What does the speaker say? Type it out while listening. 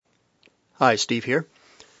Hi, Steve here.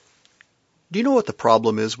 Do you know what the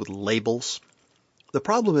problem is with labels? The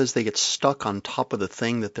problem is they get stuck on top of the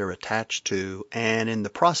thing that they're attached to, and in the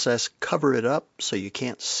process cover it up so you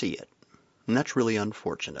can't see it. And that's really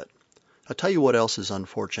unfortunate. I'll tell you what else is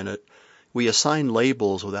unfortunate. We assign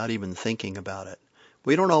labels without even thinking about it.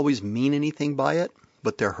 We don't always mean anything by it,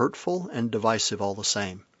 but they're hurtful and divisive all the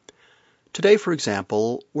same. Today, for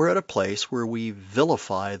example, we're at a place where we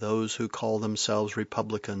vilify those who call themselves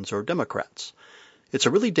Republicans or Democrats. It's a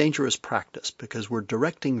really dangerous practice because we're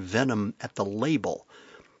directing venom at the label,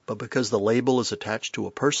 but because the label is attached to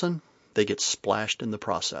a person, they get splashed in the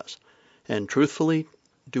process. And truthfully,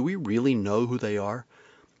 do we really know who they are?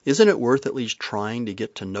 Isn't it worth at least trying to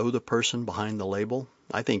get to know the person behind the label?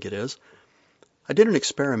 I think it is. I did an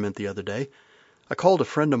experiment the other day. I called a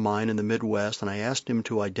friend of mine in the Midwest and I asked him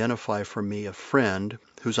to identify for me a friend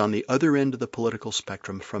who's on the other end of the political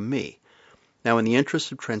spectrum from me. Now, in the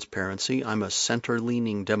interest of transparency, I'm a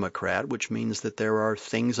center-leaning Democrat, which means that there are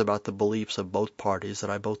things about the beliefs of both parties that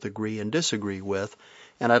I both agree and disagree with,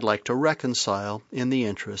 and I'd like to reconcile in the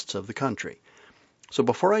interests of the country. So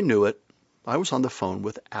before I knew it, I was on the phone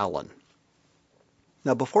with Alan.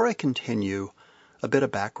 Now, before I continue, a bit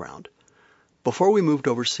of background. Before we moved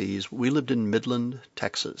overseas, we lived in Midland,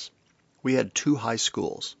 Texas. We had two high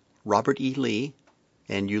schools, Robert E. Lee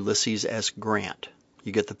and Ulysses S. Grant.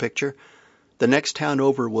 You get the picture? The next town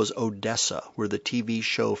over was Odessa, where the TV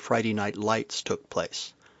show Friday Night Lights took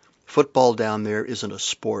place. Football down there isn't a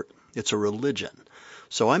sport, it's a religion.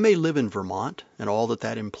 So I may live in Vermont and all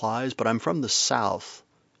that implies, but I'm from the South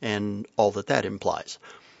and all that implies.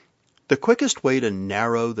 The quickest way to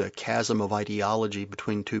narrow the chasm of ideology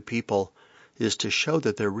between two people is to show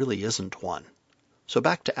that there really isn't one. So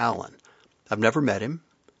back to Alan. I've never met him,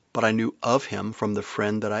 but I knew of him from the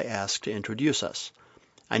friend that I asked to introduce us.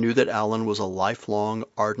 I knew that Alan was a lifelong,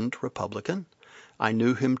 ardent Republican. I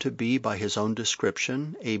knew him to be, by his own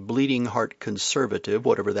description, a bleeding heart conservative,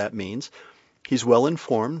 whatever that means. He's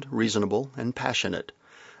well-informed, reasonable, and passionate.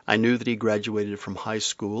 I knew that he graduated from high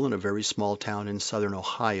school in a very small town in southern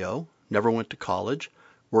Ohio, never went to college,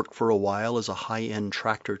 worked for a while as a high-end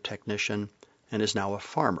tractor technician, and is now a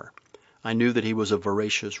farmer. I knew that he was a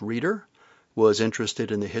voracious reader, was interested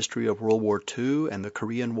in the history of World War II and the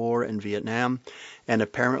Korean War and Vietnam, and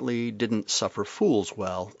apparently didn't suffer fools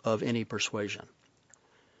well of any persuasion.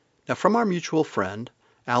 Now, from our mutual friend,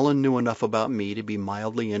 Alan knew enough about me to be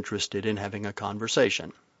mildly interested in having a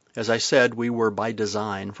conversation. As I said, we were by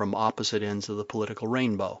design from opposite ends of the political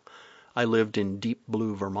rainbow. I lived in deep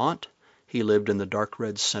blue Vermont. He lived in the dark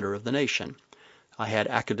red center of the nation. I had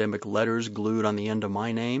academic letters glued on the end of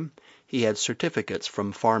my name. He had certificates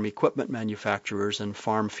from farm equipment manufacturers and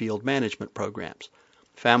farm field management programs.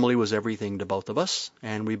 Family was everything to both of us,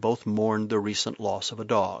 and we both mourned the recent loss of a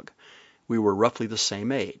dog. We were roughly the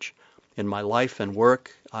same age. In my life and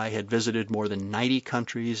work, I had visited more than 90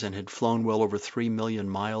 countries and had flown well over 3 million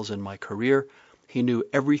miles in my career. He knew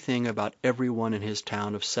everything about everyone in his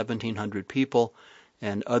town of 1,700 people,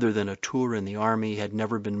 and other than a tour in the Army, had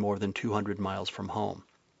never been more than 200 miles from home.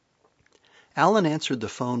 Alan answered the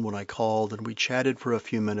phone when I called, and we chatted for a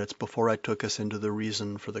few minutes before I took us into the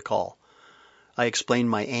reason for the call. I explained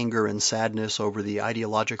my anger and sadness over the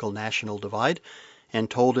ideological national divide and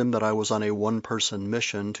told him that I was on a one-person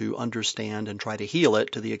mission to understand and try to heal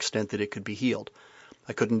it to the extent that it could be healed.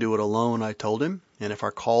 I couldn't do it alone, I told him, and if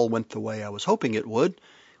our call went the way I was hoping it would,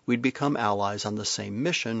 we'd become allies on the same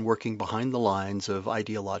mission, working behind the lines of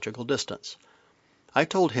ideological distance. I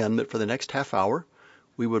told him that for the next half hour,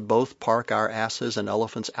 we would both park our asses and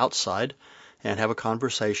elephants outside and have a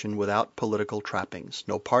conversation without political trappings.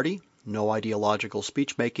 No party, no ideological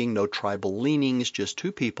speech-making, no tribal leanings, just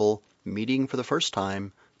two people meeting for the first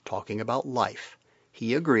time, talking about life.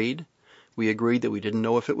 He agreed. We agreed that we didn't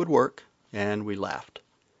know if it would work, and we laughed.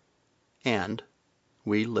 And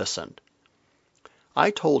we listened. I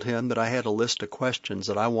told him that I had a list of questions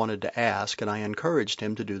that I wanted to ask, and I encouraged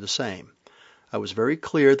him to do the same. I was very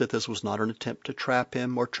clear that this was not an attempt to trap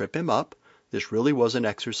him or trip him up. This really was an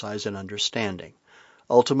exercise in understanding.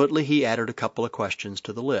 Ultimately, he added a couple of questions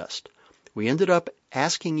to the list. We ended up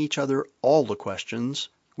asking each other all the questions.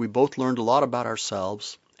 We both learned a lot about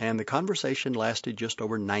ourselves, and the conversation lasted just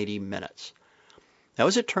over 90 minutes. Now,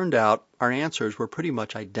 as it turned out, our answers were pretty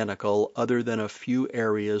much identical, other than a few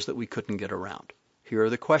areas that we couldn't get around. Here are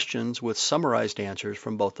the questions with summarized answers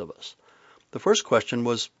from both of us. The first question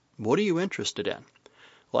was, what are you interested in?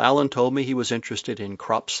 Well, Alan told me he was interested in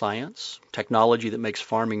crop science, technology that makes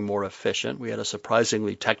farming more efficient. We had a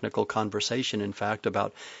surprisingly technical conversation, in fact,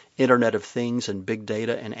 about Internet of Things and big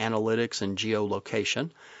data and analytics and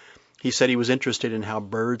geolocation. He said he was interested in how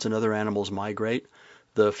birds and other animals migrate,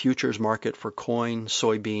 the futures market for coin,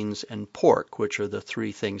 soybeans, and pork, which are the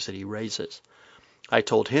three things that he raises. I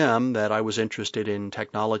told him that I was interested in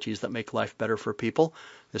technologies that make life better for people,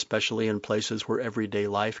 especially in places where everyday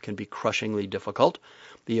life can be crushingly difficult,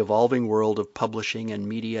 the evolving world of publishing and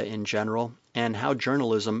media in general, and how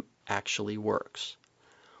journalism actually works.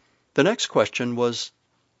 The next question was,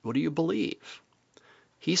 what do you believe?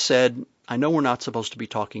 He said, I know we're not supposed to be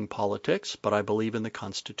talking politics, but I believe in the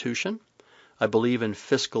Constitution. I believe in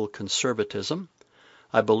fiscal conservatism.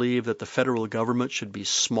 I believe that the federal government should be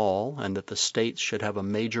small and that the states should have a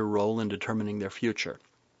major role in determining their future.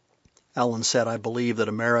 Alan said, I believe that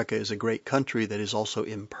America is a great country that is also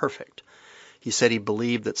imperfect. He said he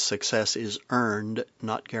believed that success is earned,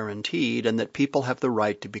 not guaranteed, and that people have the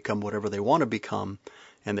right to become whatever they want to become,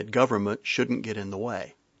 and that government shouldn't get in the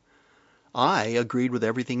way. I agreed with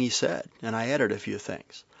everything he said, and I added a few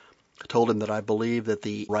things. I told him that I believe that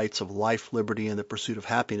the rights of life, liberty, and the pursuit of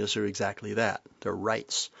happiness are exactly that. They're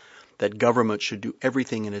rights. That government should do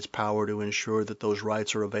everything in its power to ensure that those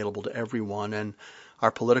rights are available to everyone, and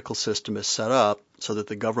our political system is set up so that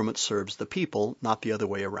the government serves the people, not the other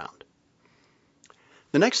way around.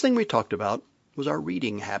 The next thing we talked about was our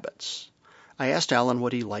reading habits. I asked Alan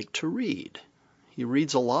what he liked to read. He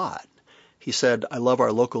reads a lot. He said, I love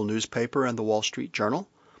our local newspaper and the Wall Street Journal.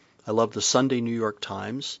 I love the Sunday New York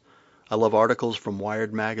Times. I love articles from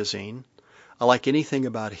Wired magazine. I like anything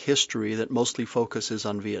about history that mostly focuses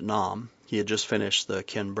on Vietnam. He had just finished the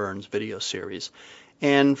Ken Burns video series.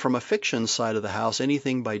 And from a fiction side of the house,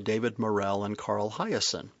 anything by David Morrell and Carl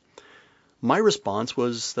Hiaasen. My response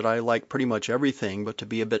was that I like pretty much everything, but to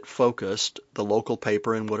be a bit focused, the local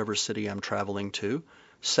paper in whatever city I'm traveling to,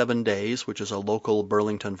 7 Days, which is a local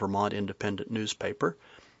Burlington, Vermont independent newspaper,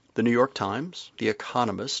 the New York Times, The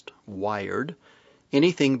Economist, Wired,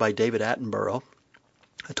 anything by David Attenborough.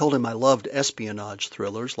 I told him I loved espionage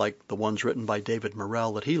thrillers like the ones written by David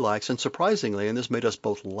Morrell that he likes, and surprisingly, and this made us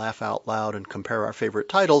both laugh out loud and compare our favorite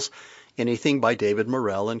titles, anything by David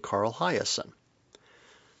Morrell and Carl Hiaasen.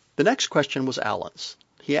 The next question was Alan's.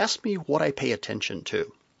 He asked me what I pay attention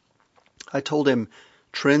to. I told him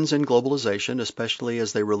trends in globalization, especially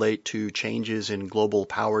as they relate to changes in global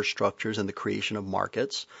power structures and the creation of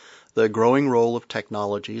markets, the growing role of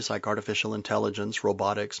technologies like artificial intelligence,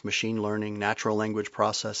 robotics, machine learning, natural language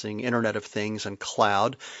processing, Internet of Things, and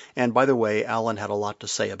cloud. And by the way, Alan had a lot to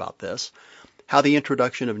say about this. How the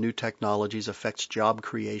introduction of new technologies affects job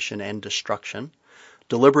creation and destruction.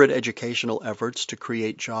 Deliberate educational efforts to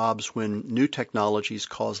create jobs when new technologies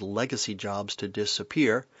cause legacy jobs to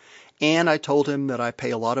disappear. And I told him that I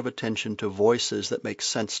pay a lot of attention to voices that make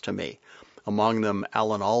sense to me, among them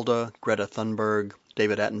Alan Alda, Greta Thunberg,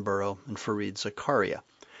 David Attenborough, and Fareed Zakaria.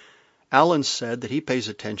 Alan said that he pays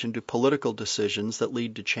attention to political decisions that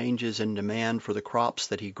lead to changes in demand for the crops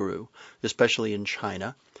that he grew, especially in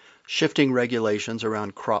China, shifting regulations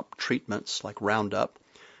around crop treatments like Roundup,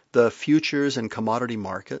 the futures and commodity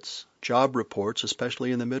markets, job reports,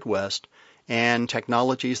 especially in the Midwest, and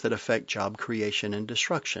technologies that affect job creation and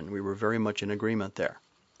destruction. We were very much in agreement there.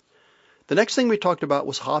 The next thing we talked about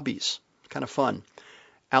was hobbies. Kind of fun.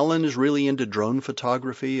 Alan is really into drone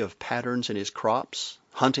photography of patterns in his crops,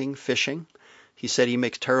 hunting, fishing. He said he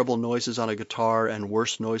makes terrible noises on a guitar and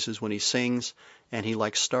worse noises when he sings, and he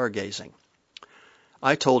likes stargazing.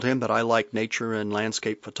 I told him that I like nature and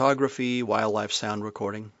landscape photography, wildlife sound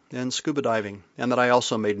recording, and scuba diving, and that I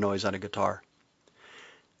also made noise on a guitar.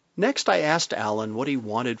 Next, I asked Alan what he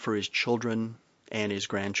wanted for his children and his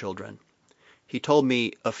grandchildren. He told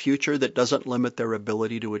me a future that doesn't limit their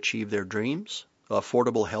ability to achieve their dreams,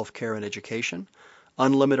 affordable health care and education,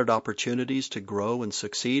 unlimited opportunities to grow and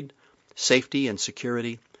succeed, safety and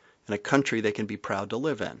security, and a country they can be proud to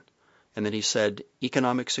live in. And then he said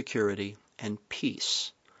economic security and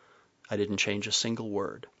peace. I didn't change a single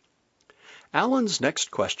word. Alan's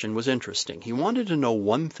next question was interesting. He wanted to know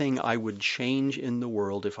one thing I would change in the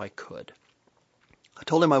world if I could. I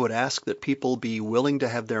told him I would ask that people be willing to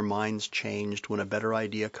have their minds changed when a better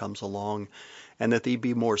idea comes along, and that they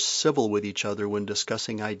be more civil with each other when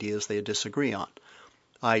discussing ideas they disagree on.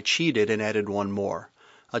 I cheated and added one more.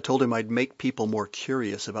 I told him I'd make people more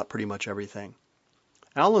curious about pretty much everything.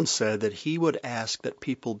 Alan said that he would ask that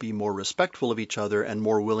people be more respectful of each other and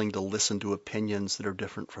more willing to listen to opinions that are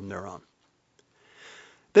different from their own.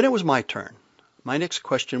 Then it was my turn. My next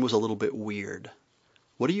question was a little bit weird.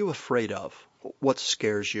 What are you afraid of? What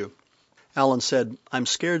scares you? Alan said, I'm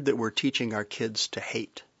scared that we're teaching our kids to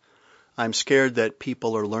hate. I'm scared that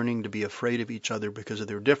people are learning to be afraid of each other because of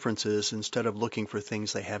their differences instead of looking for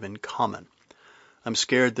things they have in common. I'm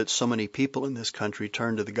scared that so many people in this country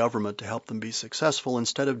turn to the government to help them be successful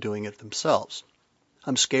instead of doing it themselves.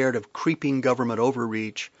 I'm scared of creeping government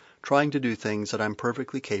overreach, trying to do things that I'm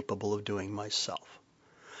perfectly capable of doing myself.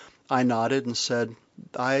 I nodded and said,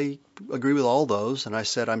 I agree with all those, and I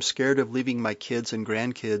said, I'm scared of leaving my kids and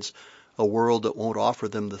grandkids a world that won't offer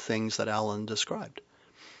them the things that Alan described.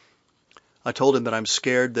 I told him that I'm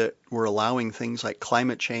scared that we're allowing things like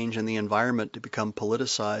climate change and the environment to become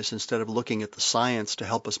politicized instead of looking at the science to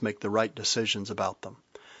help us make the right decisions about them.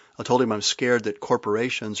 I told him I'm scared that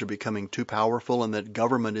corporations are becoming too powerful and that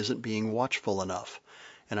government isn't being watchful enough.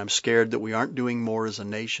 And I'm scared that we aren't doing more as a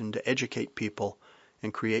nation to educate people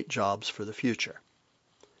and create jobs for the future.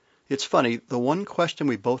 It's funny, the one question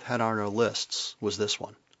we both had on our lists was this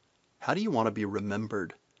one. How do you want to be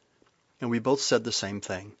remembered? And we both said the same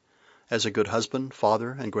thing. As a good husband,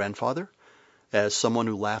 father, and grandfather, as someone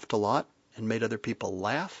who laughed a lot and made other people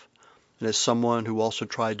laugh, and as someone who also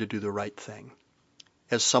tried to do the right thing,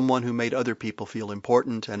 as someone who made other people feel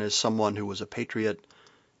important, and as someone who was a patriot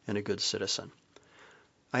and a good citizen.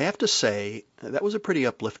 I have to say, that was a pretty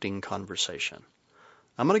uplifting conversation.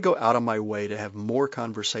 I'm going to go out of my way to have more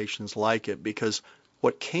conversations like it because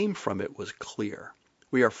what came from it was clear.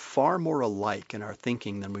 We are far more alike in our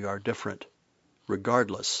thinking than we are different,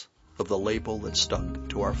 regardless of the label that's stuck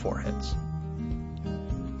to our foreheads.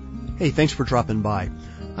 Hey, thanks for dropping by.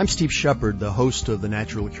 I'm Steve Shepard, the host of the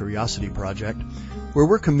Natural Curiosity Project, where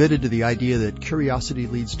we're committed to the idea that curiosity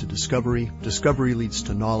leads to discovery, discovery leads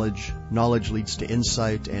to knowledge, knowledge leads to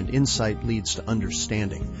insight, and insight leads to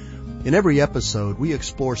understanding. In every episode, we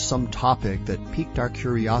explore some topic that piqued our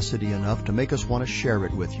curiosity enough to make us want to share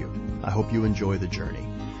it with you. I hope you enjoy the journey.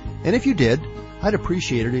 And if you did, I'd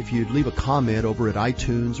appreciate it if you'd leave a comment over at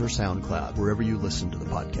iTunes or SoundCloud, wherever you listen to the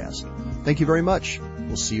podcast. Thank you very much.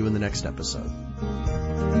 We'll see you in the next episode.